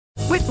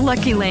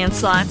Lucky Land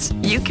Slots,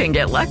 you can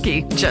get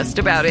lucky just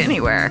about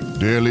anywhere.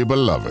 Dearly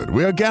beloved,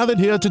 we are gathered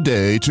here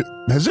today to...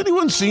 Has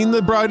anyone seen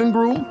the bride and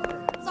groom?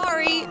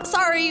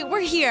 Sorry, we're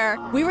here.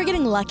 We were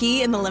getting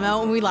lucky in the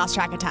limo and we lost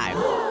track of time.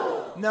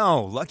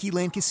 No, Lucky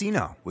Land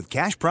Casino, with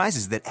cash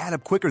prizes that add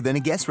up quicker than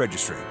a guest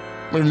registry.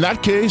 In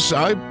that case,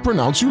 I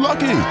pronounce you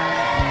lucky.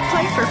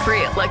 Play for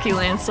free at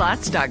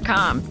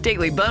LuckyLandSlots.com.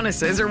 Daily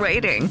bonuses are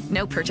waiting.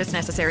 No purchase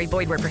necessary.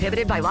 Void where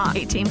prohibited by law.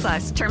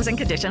 18+. Terms and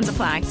conditions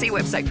apply. See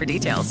website for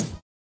details.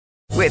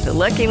 With the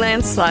Lucky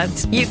Land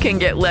Slots, you can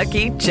get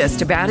lucky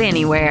just about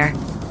anywhere.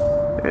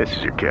 This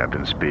is your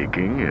captain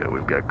speaking.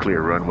 We've got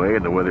clear runway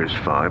and the weather's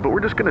fine, but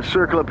we're just going to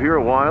circle up here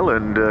a while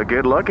and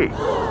get lucky.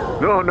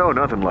 No,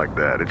 nothing like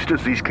that. It's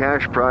just these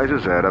cash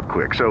prizes add up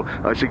quick. So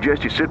I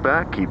suggest you sit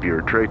back, keep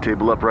your tray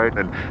table upright,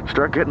 and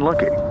start getting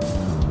lucky.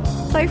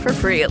 Play for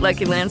free at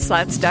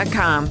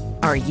LuckyLandSlots.com.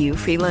 Are you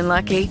feeling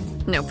lucky?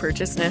 No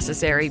purchase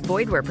necessary.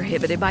 Void where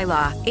prohibited by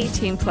law.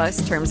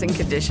 18+ terms and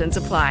conditions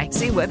apply.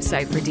 See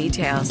website for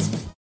details.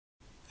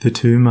 The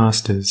Two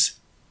Masters,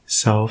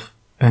 Self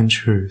and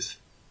Truth.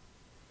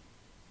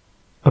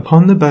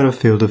 Upon the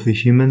battlefield of the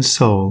human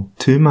soul,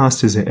 two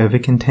masters are ever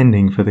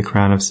contending for the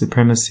crown of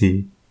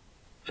supremacy,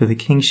 for the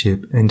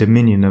kingship and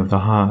dominion of the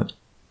heart.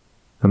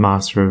 The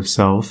master of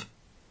self,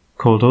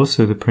 called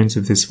also the prince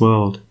of this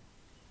world,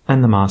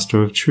 and the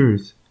master of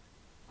truth,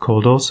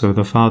 called also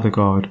the Father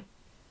God.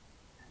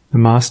 The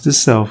master's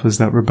self is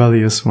that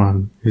rebellious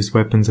one whose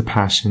weapons are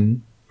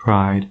passion,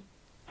 pride,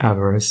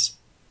 avarice,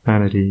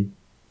 vanity,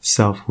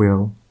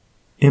 self-will,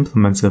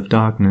 implements of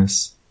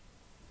darkness.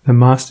 The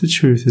master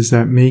truth is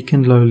that meek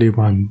and lowly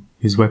one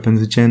whose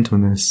weapons are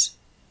gentleness,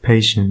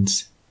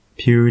 patience,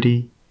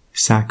 purity,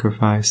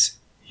 sacrifice,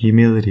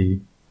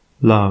 humility,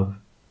 love,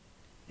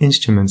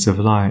 instruments of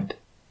light.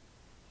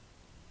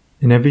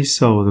 In every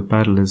soul the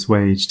battle is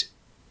waged,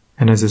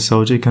 and as a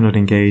soldier cannot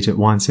engage at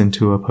once in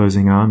two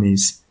opposing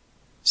armies,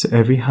 so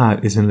every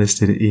heart is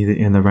enlisted either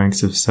in the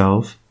ranks of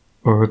self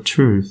or of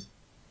truth.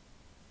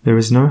 There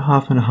is no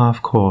half and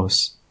half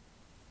course.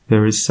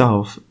 There is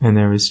self and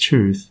there is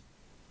truth.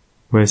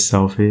 Where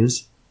self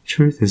is,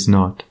 truth is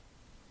not.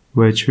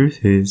 Where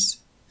truth is,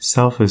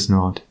 self is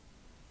not.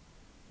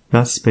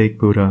 Thus spake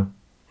Buddha,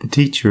 the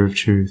teacher of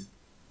truth,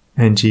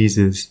 and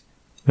Jesus,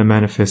 the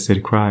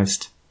manifested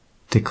Christ,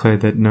 declared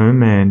that no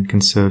man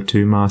can serve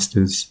two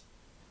masters,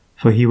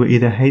 for he will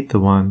either hate the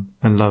one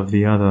and love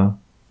the other,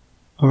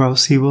 or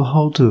else he will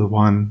hold to the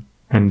one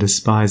and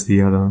despise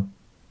the other.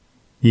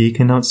 Ye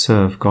cannot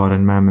serve God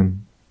and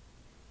mammon.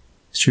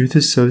 Truth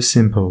is so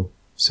simple,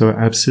 so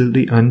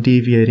absolutely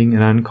undeviating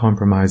and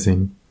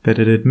uncompromising that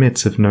it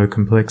admits of no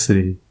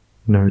complexity,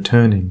 no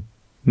turning,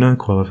 no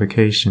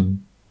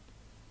qualification.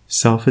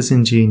 Self is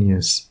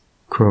ingenious,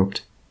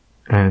 crooked,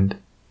 and,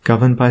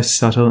 governed by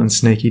subtle and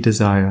snaky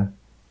desire,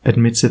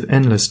 admits of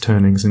endless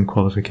turnings and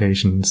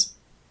qualifications,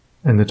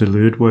 and the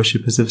deluded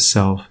worshippers of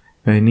self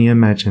vainly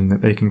imagine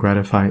that they can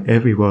gratify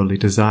every worldly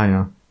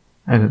desire,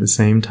 and at the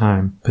same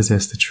time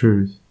possess the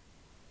truth.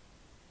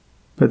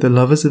 But the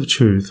lovers of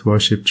truth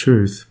worship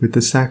truth with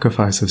the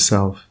sacrifice of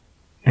self,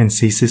 and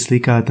ceaselessly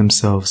guard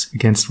themselves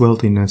against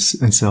worldliness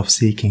and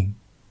self-seeking.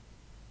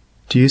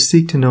 Do you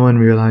seek to know and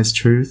realize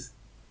truth?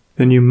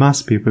 Then you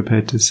must be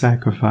prepared to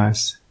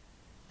sacrifice,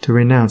 to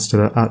renounce to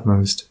the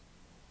utmost,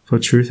 for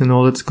truth in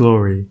all its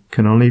glory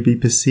can only be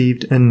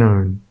perceived and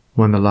known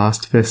when the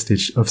last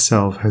vestige of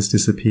self has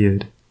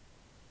disappeared.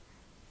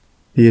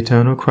 The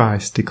eternal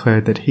Christ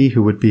declared that he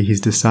who would be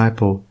his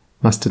disciple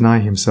must deny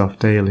himself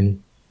daily.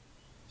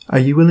 Are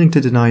you willing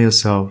to deny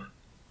yourself,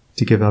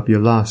 to give up your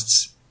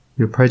lusts,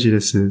 your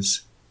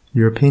prejudices,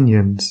 your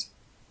opinions?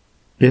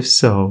 If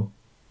so,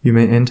 you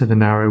may enter the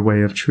narrow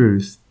way of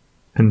truth,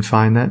 and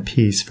find that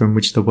peace from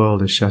which the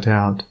world is shut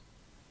out.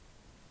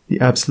 The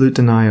absolute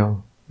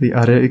denial, the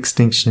utter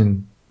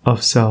extinction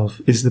of self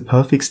is the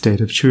perfect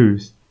state of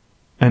truth,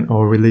 and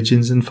all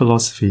religions and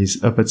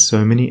philosophies are but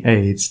so many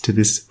aids to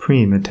this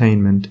supreme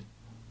attainment.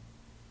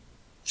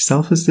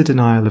 Self is the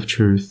denial of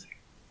truth.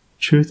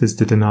 Truth is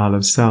the denial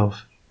of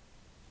self.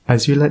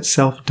 As you let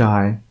self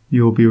die,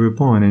 you will be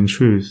reborn in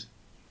truth.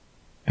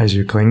 As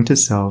you cling to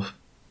self,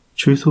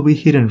 truth will be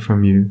hidden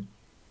from you.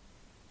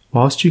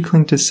 Whilst you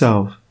cling to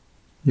self,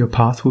 your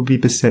path will be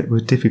beset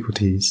with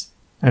difficulties,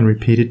 and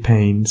repeated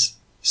pains,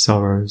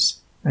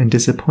 sorrows, and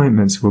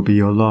disappointments will be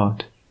your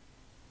lot.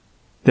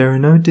 There are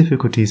no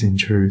difficulties in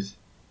truth,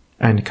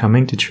 and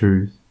coming to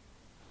truth,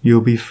 you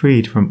will be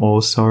freed from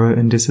all sorrow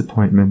and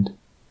disappointment.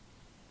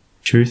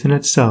 Truth in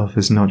itself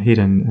is not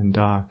hidden and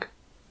dark.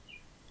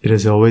 It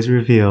is always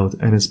revealed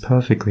and is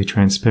perfectly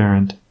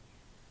transparent,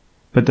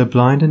 but the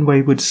blind and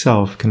wayward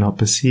self cannot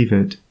perceive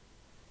it.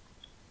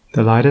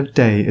 The light of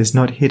day is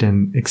not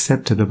hidden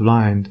except to the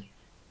blind,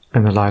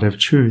 and the light of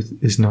truth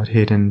is not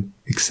hidden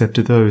except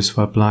to those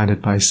who are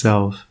blinded by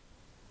self.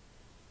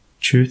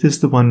 Truth is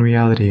the one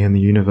reality in the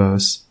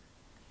universe,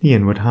 the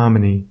inward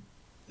harmony,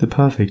 the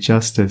perfect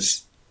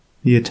justice,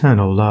 the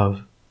eternal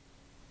love.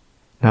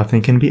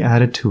 Nothing can be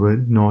added to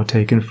it nor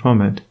taken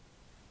from it.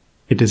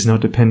 It does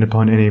not depend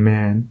upon any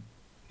man,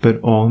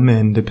 but all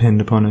men depend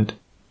upon it.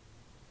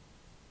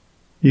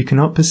 You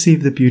cannot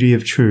perceive the beauty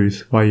of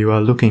truth while you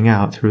are looking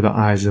out through the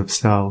eyes of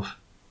self.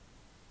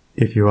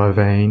 If you are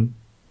vain,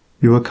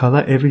 you will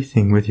colour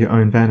everything with your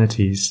own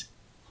vanities.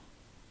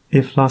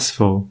 If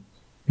lustful,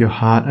 your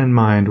heart and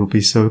mind will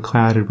be so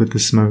clouded with the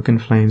smoke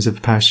and flames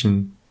of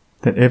passion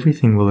that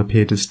everything will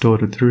appear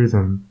distorted through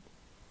them.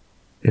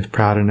 If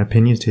proud and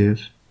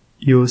opinionative,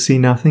 you will see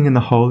nothing in the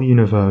whole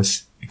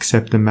universe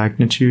except the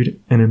magnitude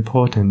and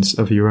importance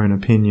of your own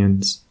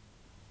opinions.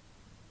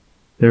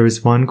 There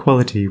is one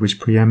quality which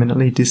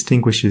preeminently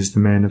distinguishes the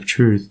man of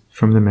truth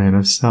from the man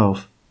of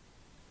self,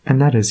 and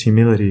that is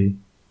humility.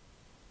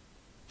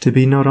 To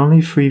be not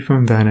only free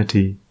from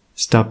vanity,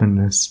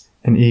 stubbornness,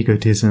 and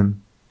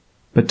egotism,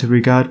 but to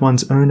regard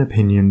one's own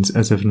opinions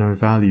as of no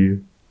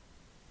value.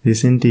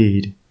 This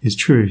indeed is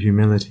true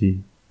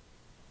humility.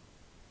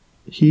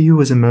 He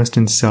who is immersed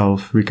in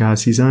self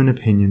regards his own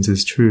opinions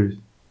as truth,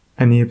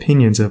 and the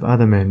opinions of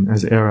other men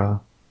as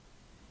error.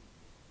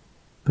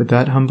 But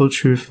that humble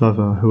truth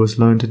lover who has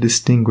learned to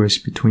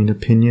distinguish between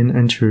opinion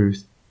and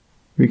truth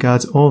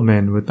regards all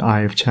men with the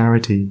eye of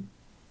charity,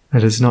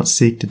 and does not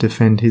seek to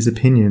defend his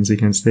opinions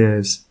against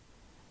theirs,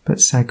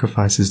 but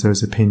sacrifices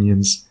those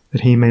opinions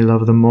that he may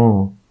love them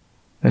more,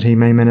 that he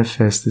may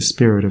manifest the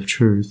spirit of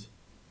truth.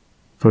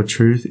 For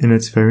truth in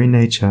its very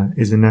nature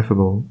is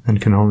ineffable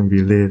and can only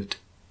be lived.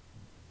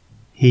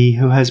 He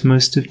who has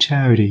most of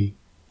charity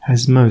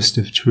has most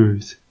of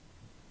truth.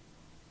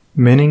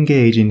 Men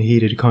engage in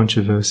heated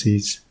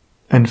controversies,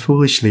 and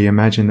foolishly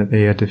imagine that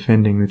they are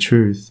defending the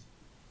truth,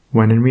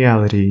 when in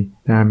reality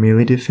they are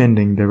merely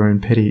defending their own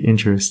petty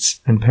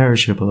interests and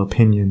perishable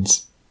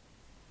opinions.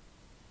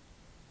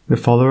 The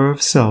follower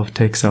of self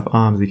takes up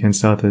arms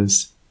against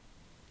others.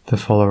 The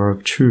follower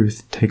of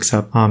truth takes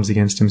up arms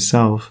against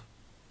himself.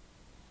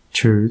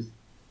 Truth,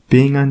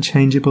 being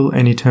unchangeable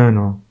and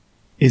eternal,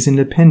 is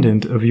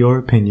independent of your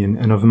opinion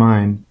and of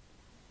mine.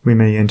 We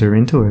may enter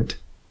into it,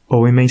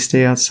 or we may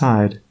stay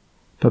outside,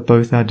 but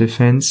both our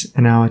defense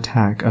and our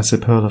attack are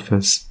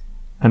superfluous,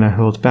 and are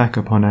hurled back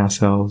upon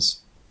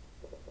ourselves.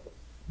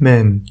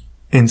 Men,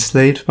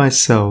 enslaved by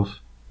self,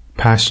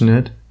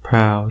 passionate,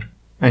 proud,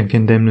 and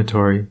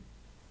condemnatory,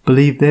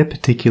 believe their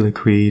particular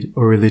creed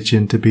or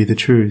religion to be the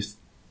truth,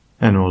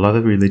 and all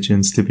other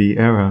religions to be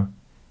error,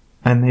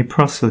 and they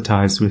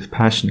proselytize with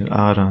passionate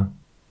ardor.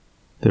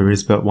 There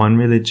is but one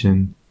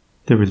religion,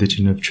 the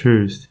religion of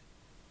truth.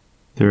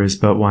 There is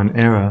but one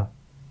error,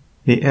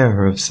 the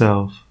error of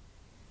self.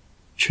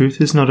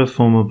 Truth is not a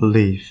formal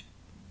belief.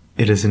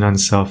 It is an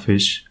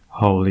unselfish,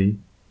 holy,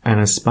 and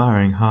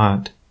aspiring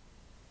heart,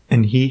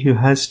 and he who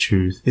has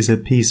truth is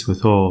at peace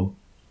with all,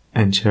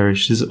 and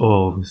cherishes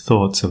all with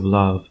thoughts of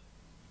love.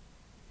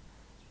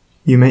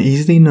 You may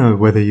easily know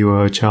whether you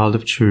are a child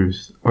of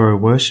truth or a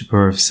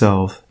worshipper of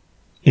self,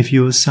 if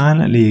you will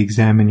silently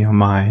examine your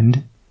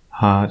mind,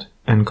 heart,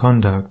 and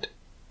conduct.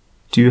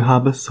 Do you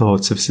harbor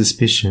thoughts of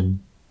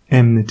suspicion,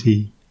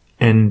 enmity,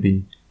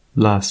 envy,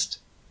 lust,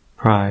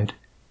 pride,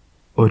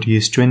 or do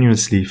you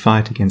strenuously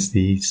fight against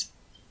these?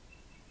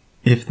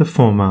 If the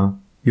former,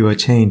 you are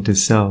chained to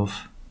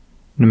self,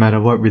 no matter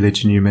what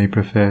religion you may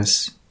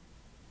profess.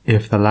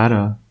 If the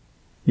latter,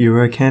 you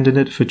are a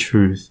candidate for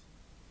truth,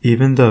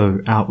 even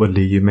though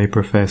outwardly you may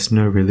profess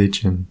no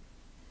religion.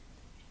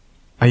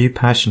 Are you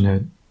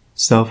passionate,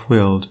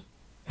 self-willed,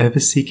 ever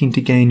seeking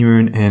to gain your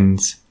own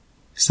ends,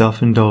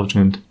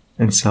 self-indulgent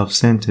and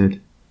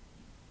self-centered?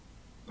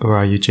 Or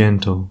are you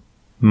gentle,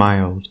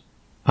 mild,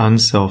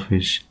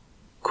 unselfish,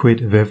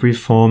 quit of every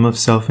form of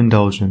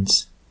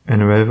self-indulgence,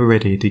 and are ever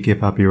ready to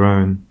give up your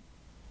own?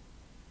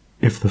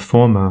 If the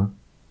former,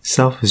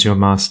 self is your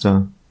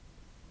master.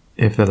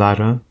 If the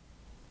latter,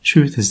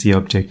 truth is the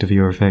object of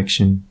your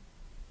affection.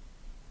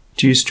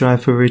 Do you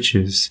strive for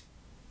riches?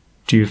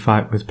 Do you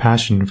fight with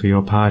passion for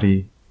your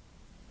party?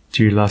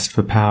 Do you lust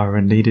for power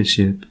and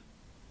leadership?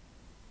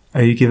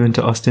 Are you given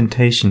to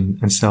ostentation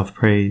and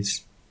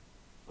self-praise?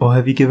 Or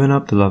have you given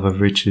up the love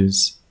of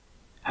riches?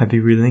 Have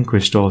you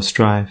relinquished all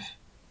strife?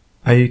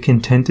 Are you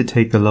content to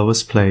take the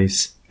lowest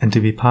place and to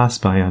be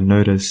passed by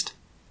unnoticed?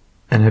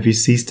 And have you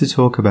ceased to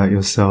talk about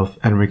yourself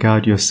and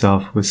regard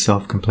yourself with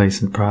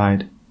self-complacent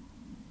pride?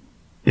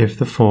 If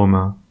the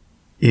former,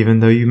 even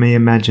though you may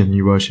imagine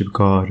you worship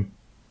God,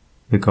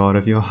 the God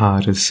of your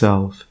heart is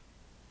self.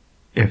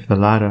 If the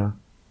latter,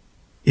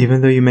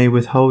 even though you may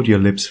withhold your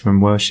lips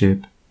from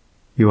worship,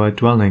 you are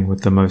dwelling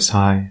with the Most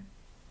High.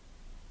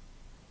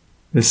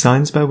 The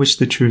signs by which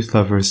the truth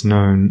lover is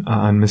known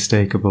are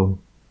unmistakable.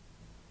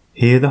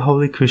 Here the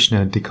Holy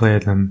Krishna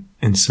declared them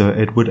in Sir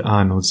Edward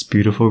Arnold's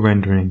beautiful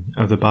rendering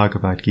of the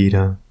Bhagavad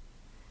Gita.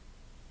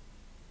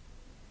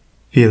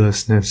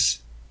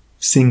 Fearlessness,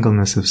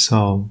 singleness of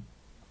soul,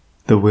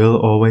 the will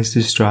always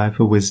to strive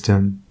for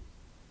wisdom,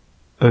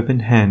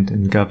 open hand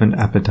and governed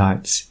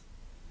appetites,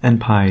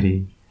 and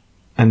piety,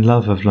 and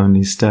love of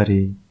lonely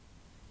study,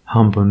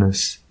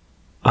 humbleness,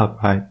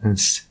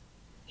 uprightness,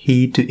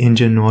 heed to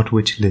injure naught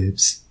which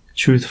lives,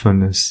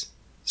 truthfulness,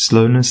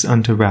 slowness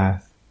unto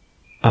wrath,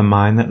 a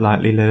mind that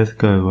lightly letteth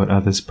go what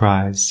others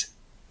prize,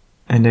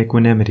 and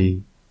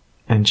equanimity,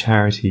 and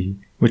charity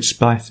which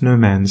spiteth no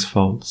man's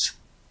faults,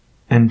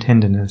 and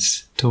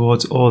tenderness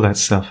towards all that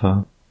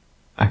suffer,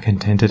 a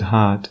contented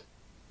heart,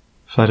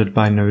 flooded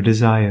by no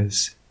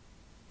desires,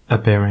 a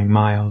bearing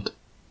mild,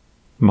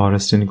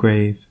 modest and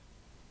grave,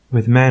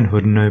 with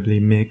manhood nobly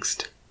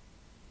mixed,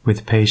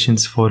 with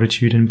patience,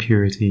 fortitude, and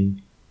purity,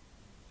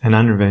 an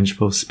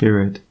unrevengeful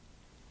spirit,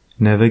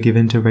 never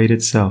given to rate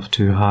itself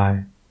too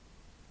high.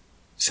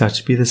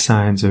 Such be the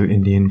signs, O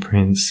Indian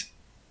prince,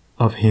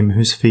 of him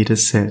whose feet are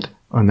set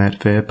on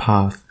that fair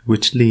path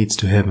which leads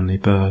to heavenly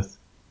birth.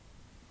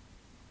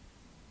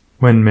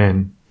 When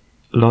men,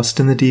 lost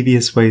in the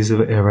devious ways of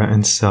error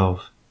and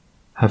self,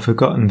 have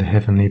forgotten the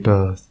heavenly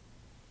birth,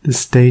 the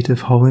state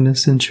of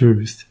holiness and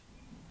truth,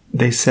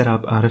 they set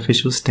up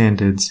artificial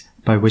standards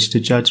by which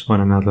to judge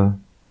one another,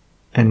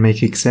 and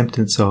make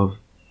acceptance of,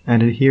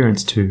 and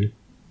adherence to,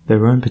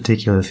 their own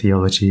particular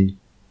theology,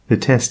 the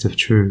test of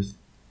truth,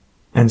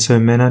 and so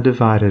men are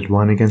divided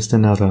one against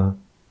another,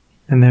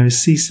 and there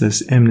is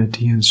ceaseless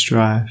enmity and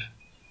strife,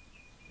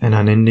 and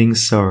unending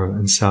sorrow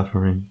and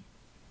suffering.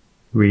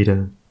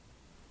 Reader,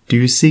 do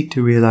you seek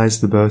to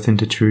realize the birth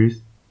into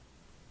truth?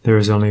 There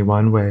is only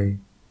one way.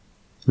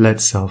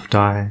 Let self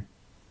die.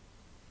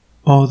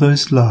 All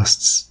those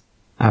lusts,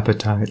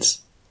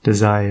 appetites,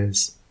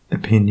 desires,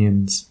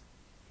 opinions,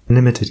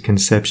 limited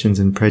conceptions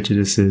and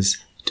prejudices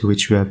to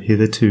which you have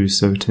hitherto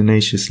so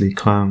tenaciously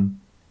clung,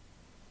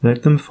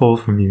 let them fall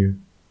from you.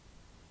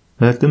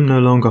 Let them no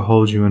longer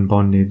hold you in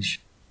bondage,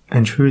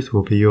 and truth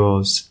will be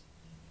yours.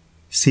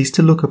 Cease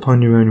to look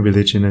upon your own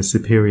religion as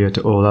superior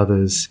to all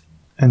others,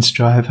 and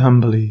strive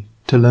humbly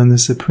to learn the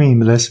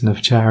supreme lesson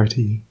of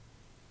charity.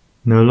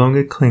 No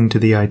longer cling to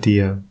the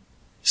idea,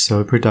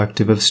 so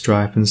productive of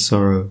strife and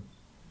sorrow,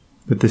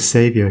 that the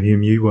Saviour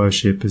whom you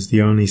worship is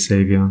the only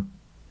Saviour,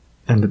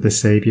 and that the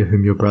Saviour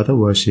whom your brother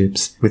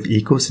worships with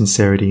equal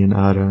sincerity and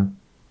ardour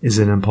is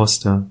an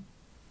impostor.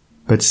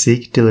 But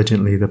seek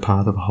diligently the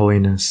path of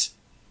holiness,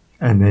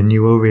 and then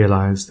you will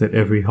realize that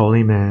every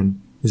holy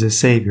man is a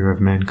saviour of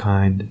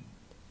mankind.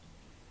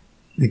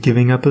 The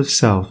giving up of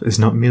self is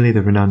not merely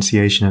the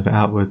renunciation of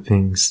outward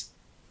things.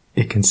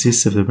 It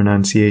consists of the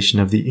renunciation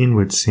of the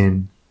inward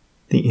sin,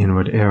 the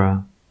inward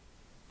error.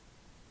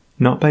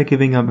 Not by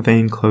giving up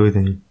vain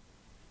clothing,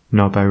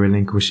 not by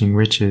relinquishing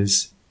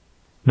riches,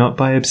 not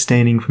by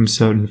abstaining from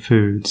certain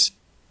foods,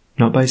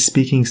 not by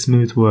speaking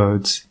smooth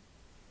words,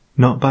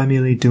 not by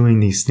merely doing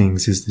these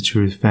things is the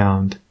truth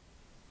found,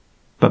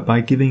 but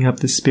by giving up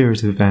the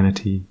spirit of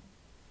vanity,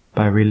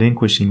 by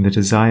relinquishing the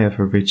desire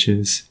for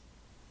riches,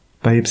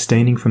 by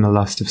abstaining from the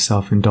lust of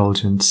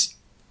self-indulgence,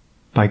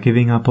 by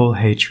giving up all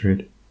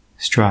hatred,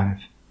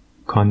 strife,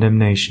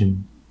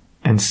 condemnation,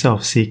 and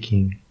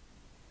self-seeking,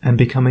 and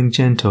becoming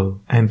gentle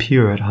and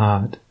pure at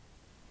heart.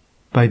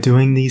 By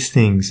doing these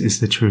things is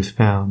the truth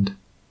found.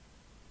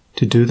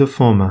 To do the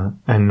former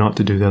and not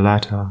to do the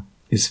latter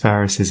is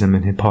Pharisaism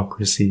and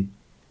hypocrisy,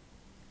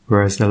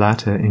 whereas the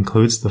latter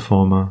includes the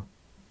former.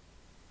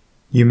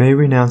 You may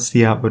renounce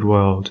the outward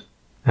world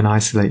and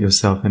isolate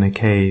yourself in a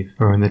cave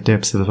or in the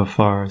depths of a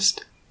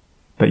forest,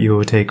 but you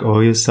will take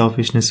all your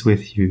selfishness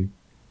with you,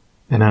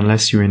 and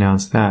unless you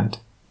renounce that,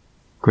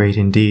 great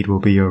indeed will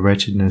be your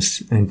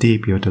wretchedness and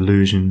deep your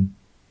delusion.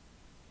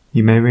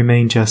 You may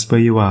remain just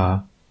where you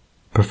are,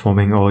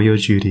 performing all your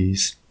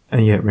duties,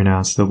 and yet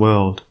renounce the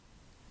world,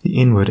 the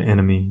inward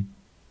enemy.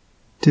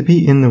 To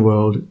be in the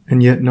world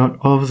and yet not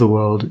of the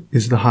world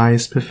is the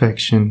highest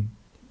perfection.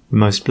 The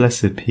most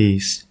blessed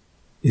peace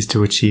is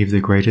to achieve the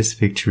greatest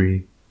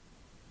victory.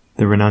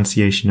 The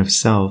renunciation of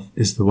self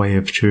is the way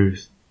of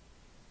truth.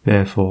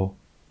 Therefore,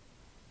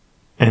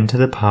 enter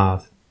the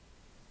path.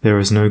 There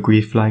is no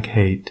grief like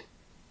hate,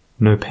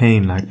 no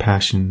pain like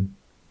passion,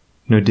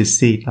 no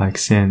deceit like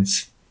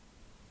sense.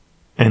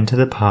 Enter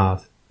the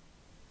path.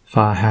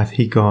 Far hath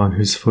he gone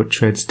whose foot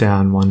treads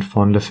down one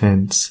fond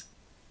offence.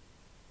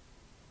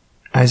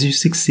 As you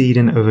succeed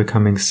in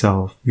overcoming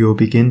self, you will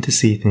begin to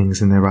see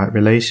things in their right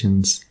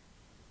relations.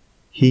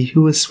 He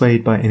who is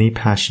swayed by any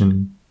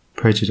passion,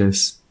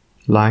 prejudice,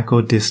 like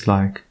or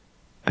dislike,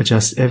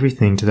 adjusts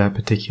everything to that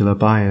particular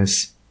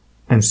bias,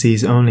 and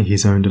sees only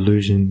his own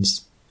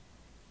delusions.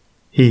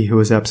 He who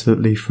is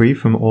absolutely free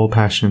from all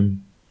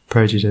passion,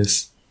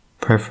 prejudice,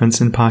 preference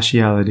and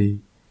partiality,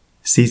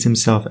 sees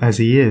himself as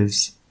he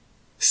is,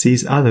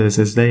 sees others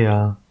as they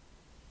are,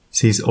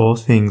 sees all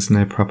things in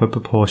their proper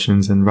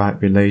proportions and right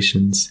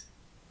relations.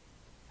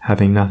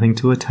 Having nothing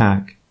to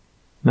attack,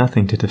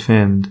 nothing to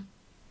defend,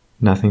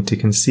 nothing to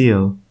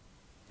conceal,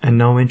 and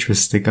no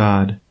interests to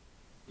guard,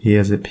 he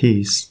is at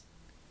peace.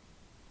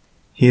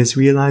 He has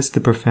realized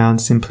the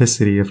profound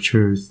simplicity of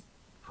truth,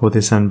 for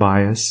this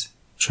unbiased,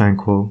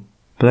 tranquil,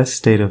 blessed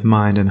state of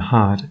mind and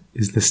heart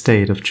is the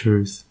state of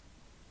truth.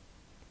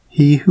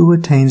 He who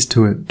attains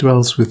to it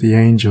dwells with the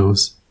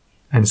angels,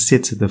 and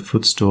sits at the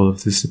footstool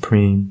of the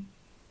Supreme,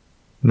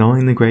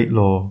 knowing the great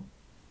law,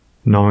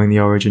 knowing the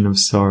origin of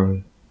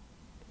sorrow,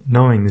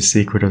 knowing the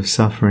secret of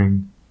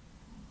suffering,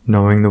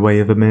 knowing the way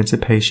of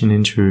emancipation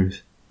in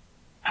truth.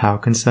 How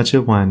can such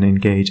a one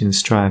engage in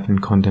strife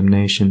and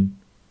condemnation?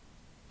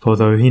 For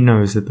though he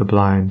knows that the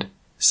blind,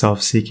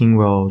 self-seeking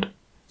world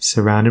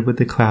surrounded with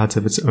the clouds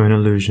of its own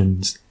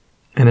illusions,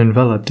 and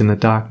enveloped in the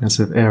darkness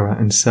of error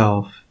and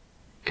self,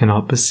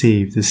 cannot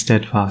perceive the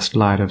steadfast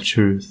light of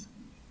truth,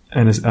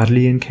 and is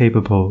utterly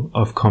incapable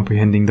of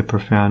comprehending the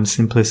profound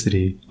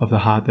simplicity of the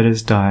heart that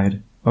has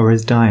died or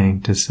is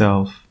dying to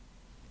self.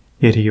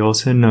 Yet he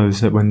also knows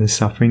that when the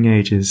suffering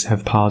ages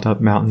have piled up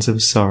mountains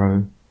of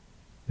sorrow,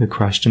 the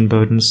crushed and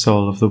burdened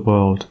soul of the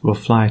world will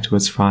fly to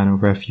its final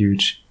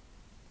refuge,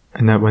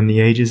 and that when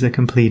the ages are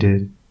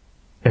completed,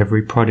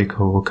 every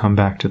prodigal will come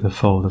back to the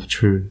fold of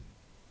truth.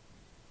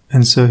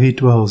 And so he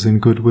dwells in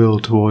goodwill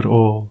toward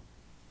all,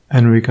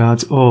 and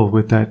regards all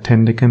with that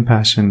tender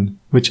compassion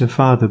which a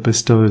father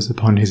bestows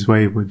upon his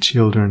wayward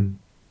children.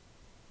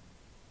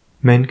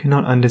 Men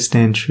cannot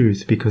understand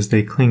truth because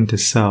they cling to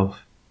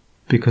self,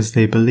 because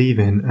they believe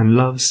in and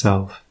love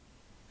self,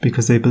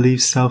 because they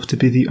believe self to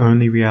be the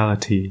only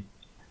reality,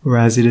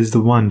 whereas it is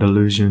the one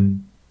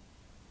delusion.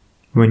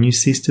 When you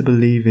cease to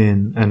believe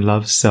in and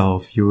love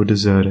self, you will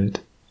desert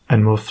it,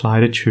 and will fly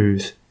to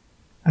truth,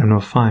 and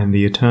will find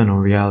the eternal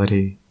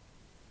reality.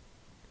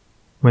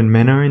 When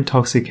men are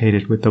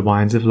intoxicated with the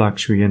wines of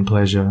luxury and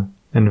pleasure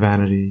and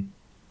vanity,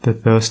 the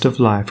thirst of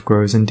life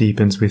grows and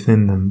deepens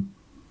within them,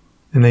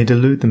 and they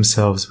delude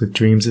themselves with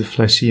dreams of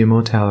fleshy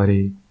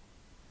immortality.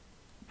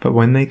 But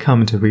when they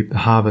come to reap the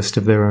harvest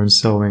of their own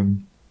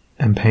sowing,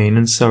 and pain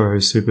and sorrow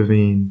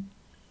supervene,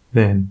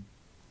 then,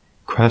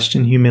 crushed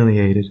and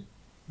humiliated,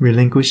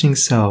 relinquishing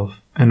self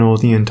and all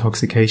the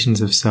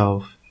intoxications of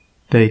self,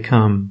 they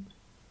come,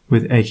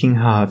 with aching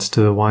hearts,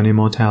 to the one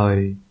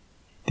immortality,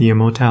 the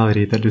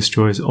immortality that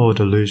destroys all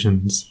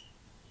delusions,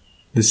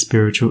 the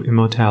spiritual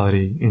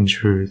immortality in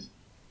truth.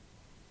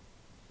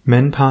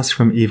 Men pass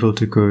from evil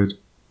to good,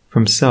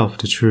 from self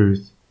to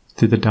truth,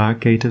 through the dark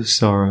gate of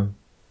sorrow,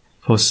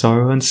 for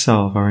sorrow and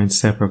self are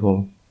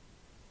inseparable.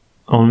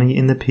 Only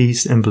in the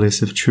peace and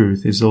bliss of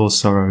truth is all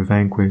sorrow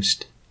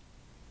vanquished.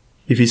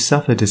 If you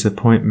suffer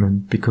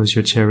disappointment because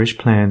your cherished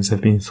plans have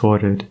been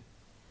thwarted,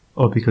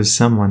 or because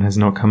someone has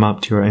not come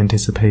up to your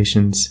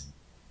anticipations,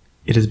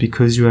 it is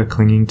because you are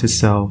clinging to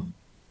self.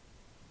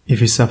 If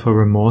you suffer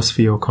remorse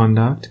for your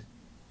conduct,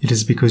 it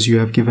is because you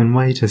have given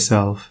way to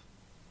self.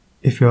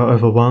 If you are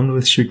overwhelmed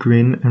with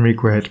chagrin and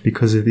regret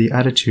because of the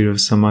attitude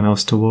of someone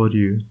else toward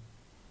you,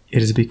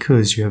 it is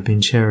because you have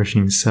been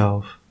cherishing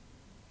self.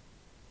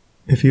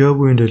 If you are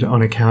wounded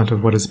on account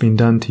of what has been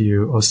done to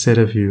you or said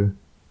of you,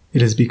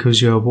 it is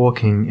because you are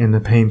walking in the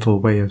painful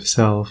way of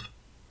self.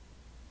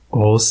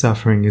 All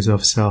suffering is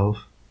of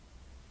self.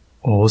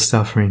 All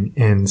suffering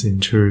ends in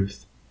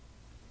truth.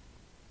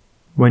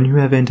 When you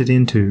have entered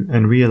into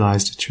and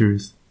realized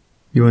truth,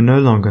 you will no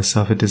longer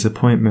suffer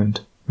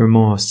disappointment,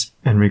 remorse,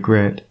 and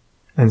regret,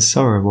 and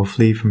sorrow will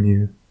flee from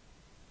you.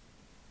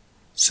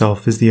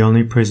 Self is the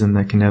only prison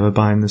that can ever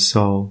bind the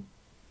soul.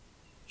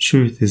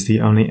 Truth is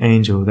the only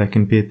angel that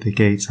can bid the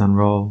gates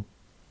unroll.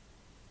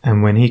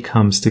 And when he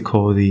comes to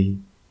call thee,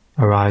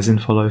 arise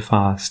and follow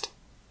fast.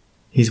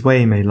 His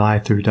way may lie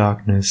through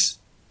darkness,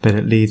 but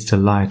it leads to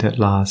light at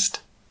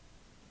last.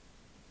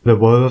 The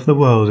woe of the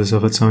world is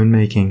of its own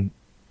making.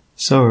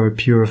 Sorrow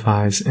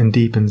purifies and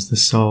deepens the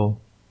soul,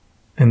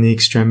 and the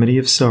extremity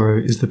of sorrow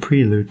is the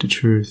prelude to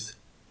truth.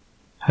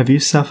 Have you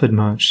suffered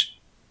much?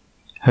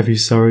 Have you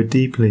sorrowed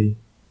deeply?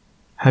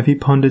 Have you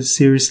pondered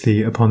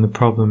seriously upon the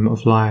problem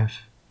of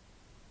life?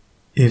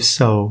 If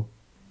so,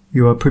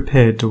 you are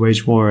prepared to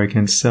wage war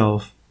against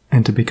self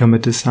and to become a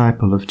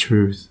disciple of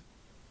truth.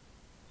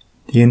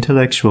 The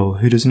intellectual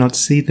who does not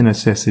see the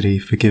necessity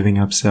for giving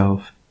up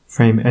self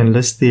frame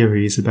endless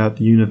theories about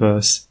the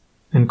universe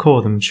and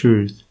call them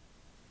truth.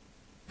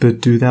 But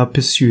do thou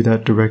pursue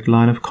that direct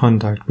line of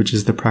conduct which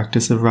is the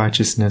practice of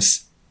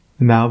righteousness,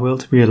 and thou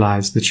wilt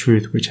realize the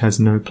truth which has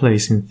no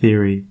place in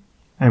theory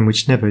and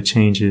which never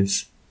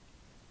changes.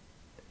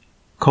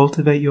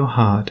 Cultivate your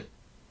heart.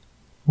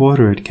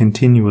 Water it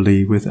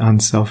continually with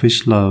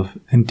unselfish love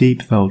and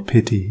deep-felt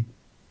pity,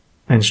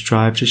 and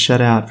strive to shut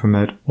out from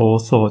it all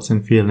thoughts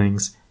and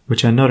feelings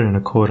which are not in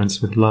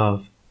accordance with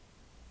love.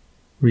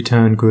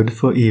 Return good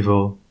for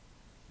evil,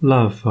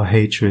 love for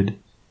hatred,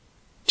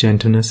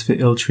 gentleness for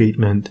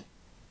ill-treatment,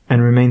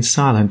 and remain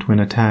silent when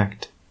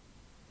attacked.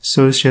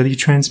 So shall you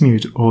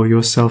transmute all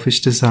your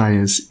selfish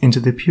desires into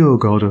the pure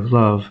gold of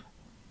love,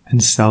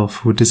 and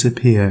self will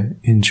disappear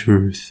in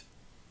truth.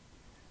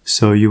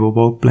 So you will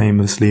walk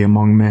blamelessly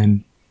among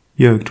men,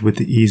 yoked with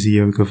the easy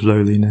yoke of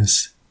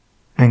lowliness,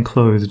 and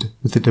clothed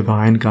with the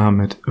divine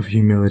garment of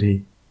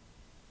humility.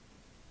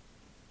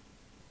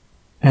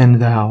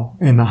 And thou,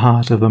 in the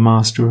heart of the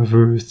Master of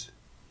Ruth,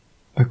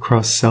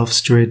 across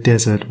self-strewed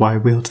desert why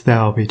wilt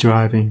thou be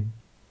driving?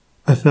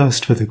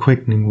 Athirst for the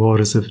quickening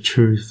waters of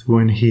truth,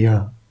 when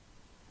here,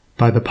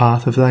 by the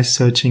path of thy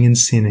searching and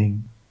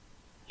sinning,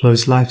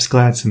 flows life's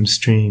gladsome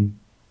stream,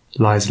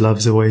 lies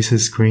love's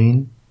oasis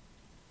green?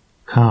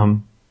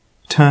 Come,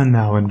 turn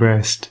thou and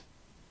rest.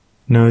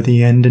 Know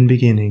the end and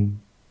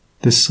beginning,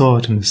 the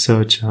sought and the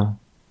searcher,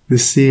 the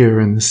seer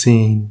and the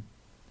seen.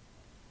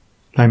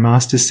 Thy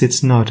Master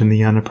sits not in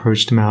the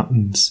unapproached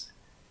mountains,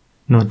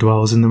 nor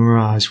dwells in the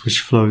mirage which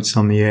floats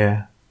on the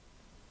air.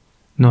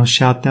 nor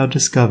shalt thou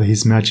discover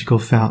his magical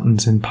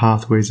fountains and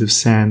pathways of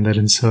sand that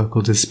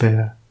encircle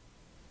despair.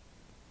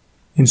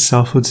 In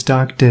selfhood's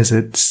dark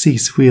desert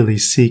cease wearily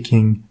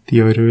seeking the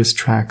odorous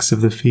tracks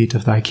of the feet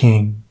of thy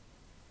king,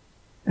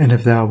 and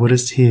if thou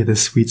wouldest hear the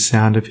sweet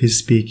sound of his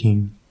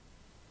speaking,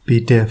 be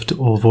deaf to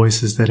all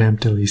voices that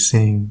emptily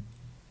sing.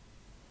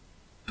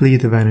 Flee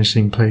the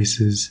vanishing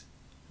places,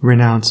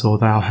 renounce all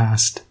thou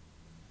hast,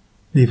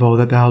 leave all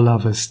that thou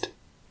lovest,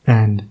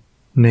 and,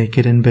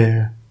 naked and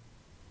bare,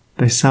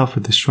 thyself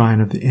at the shrine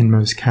of the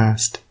inmost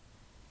cast.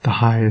 The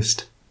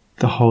highest,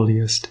 the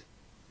holiest,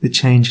 the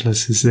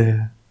changeless is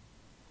there.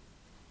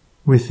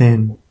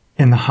 Within,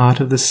 in the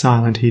heart of the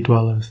silent he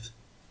dwelleth.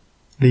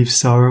 Leave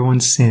sorrow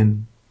and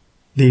sin,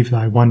 leave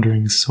thy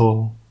wandering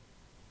soul.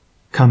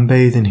 Come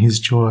bathe in his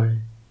joy,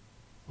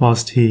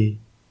 whilst he,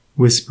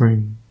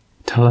 whispering,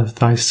 telleth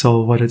thy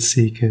soul what it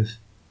seeketh,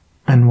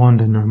 and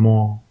wander no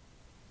more.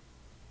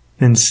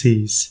 Then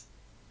cease,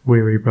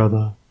 weary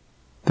brother,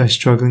 thy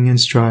struggling and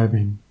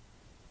striving,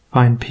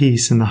 find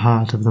peace in the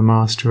heart of the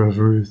Master of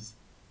Ruth.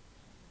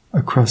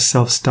 Across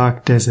self's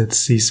dark deserts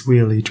cease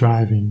wearily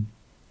driving.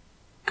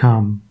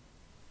 Come,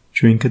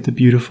 drink at the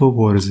beautiful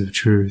waters of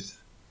truth.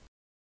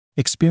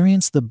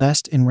 Experience the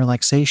best in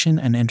relaxation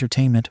and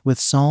entertainment with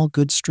Sol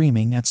Good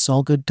streaming at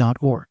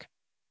solgood.org.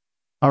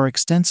 Our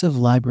extensive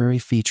library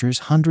features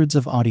hundreds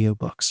of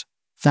audiobooks,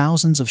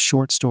 thousands of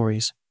short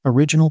stories,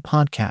 original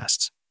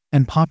podcasts,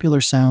 and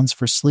popular sounds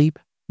for sleep,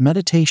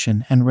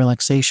 meditation, and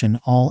relaxation,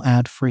 all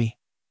ad-free.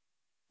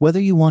 Whether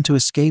you want to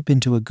escape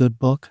into a good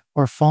book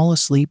or fall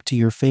asleep to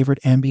your favorite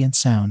ambient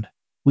sound,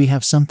 we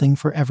have something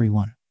for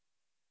everyone.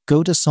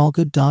 Go to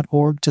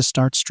solgood.org to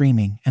start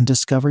streaming and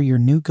discover your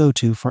new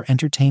go-to for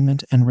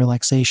entertainment and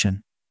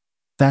relaxation.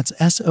 That's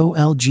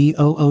solgood.org.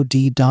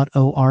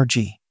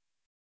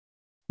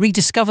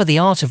 Rediscover the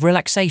art of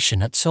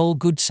relaxation at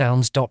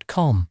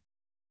solgoodsounds.com.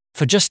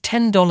 For just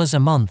 $10 a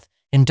month,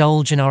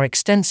 indulge in our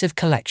extensive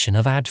collection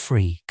of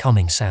ad-free,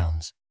 calming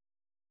sounds.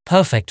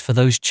 Perfect for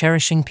those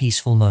cherishing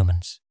peaceful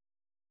moments.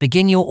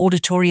 Begin your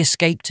auditory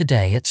escape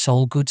today at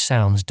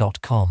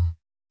solgoodsounds.com.